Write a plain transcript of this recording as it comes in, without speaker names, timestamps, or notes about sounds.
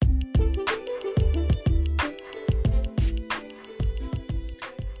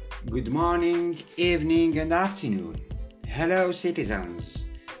Good morning, evening, and afternoon. Hello, citizens.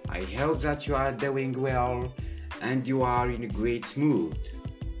 I hope that you are doing well and you are in a great mood.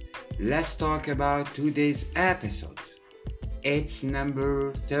 Let's talk about today's episode. It's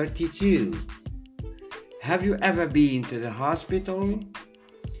number 32. Have you ever been to the hospital?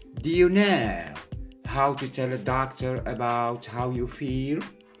 Do you know how to tell a doctor about how you feel?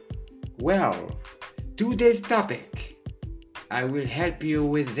 Well, today's topic, I will help you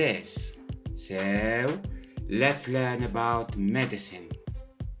with this. So, let's learn about medicine.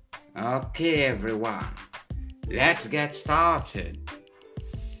 Okay, everyone, let's get started.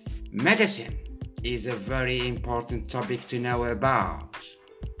 Medicine is a very important topic to know about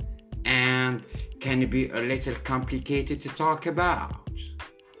and can be a little complicated to talk about.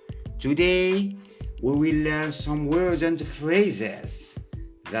 Today, we will learn some words and phrases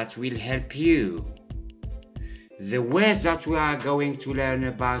that will help you. The words that we are going to learn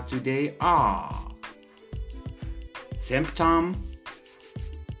about today are symptom,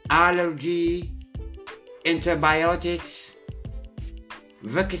 allergy, antibiotics,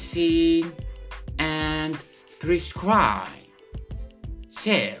 vaccine, and prescribe.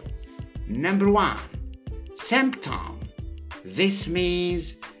 So, number 1, symptom. This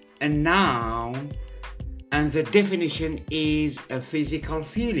means a noun and the definition is a physical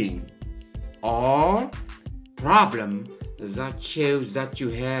feeling or problem that shows that you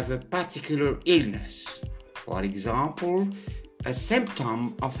have a particular illness. For example, a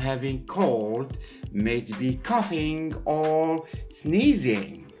symptom of having cold may be coughing or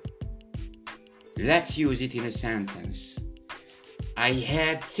sneezing. Let's use it in a sentence. I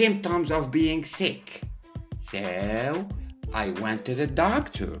had symptoms of being sick, so I went to the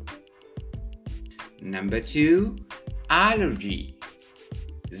doctor. Number 2, allergy.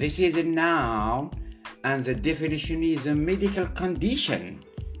 This is a noun and the definition is a medical condition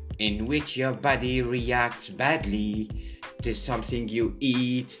in which your body reacts badly to something you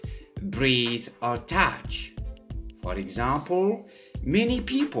eat, breathe, or touch. For example, many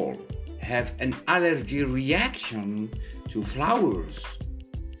people have an allergy reaction to flowers.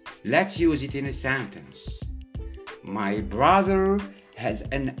 Let's use it in a sentence. My brother has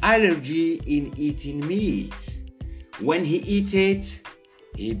an allergy in eating meat. When he eats it,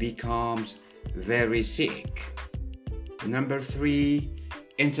 he becomes very sick. Number 3,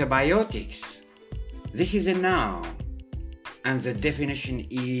 antibiotics. This is a noun and the definition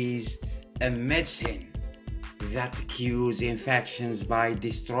is a medicine that cures infections by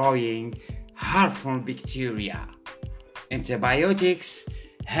destroying harmful bacteria. Antibiotics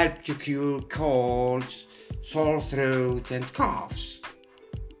help to cure colds, sore throat, and coughs.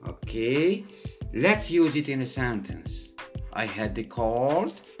 Okay, let's use it in a sentence. I had the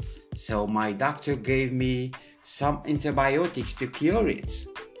cold, so my doctor gave me some antibiotics to cure it.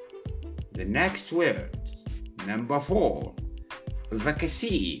 The next word, number 4,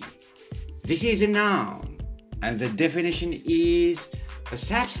 vaccine. This is a noun and the definition is a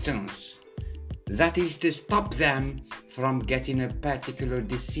substance that is to stop them from getting a particular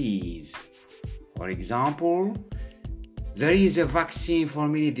disease. For example, there is a vaccine for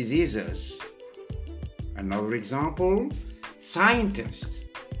many diseases. Another example, scientists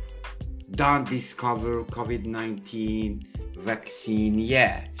don't discover COVID-19 vaccine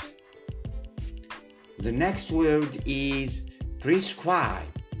yet. The next word is prescribe.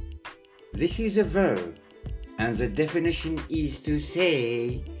 This is a verb and the definition is to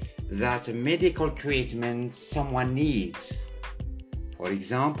say that a medical treatment someone needs. For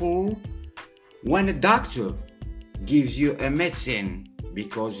example, when a doctor gives you a medicine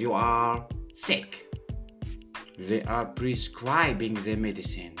because you are sick, they are prescribing the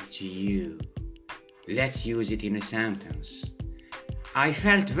medicine to you. Let's use it in a sentence. I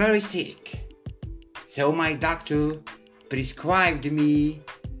felt very sick, so my doctor prescribed me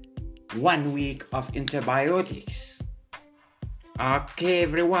 1 week of antibiotics. Okay,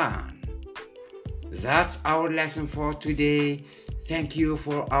 everyone, that's our lesson for today. Thank you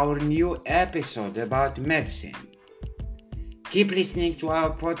for our new episode about medicine. Keep listening to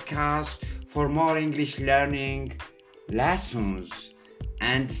our podcast for more English learning lessons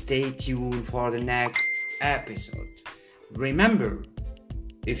and stay tuned for the next episode. Remember,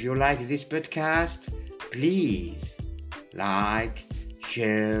 if you like this podcast, please like,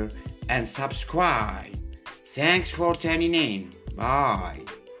 share, and subscribe. Thanks for tuning in. Bye.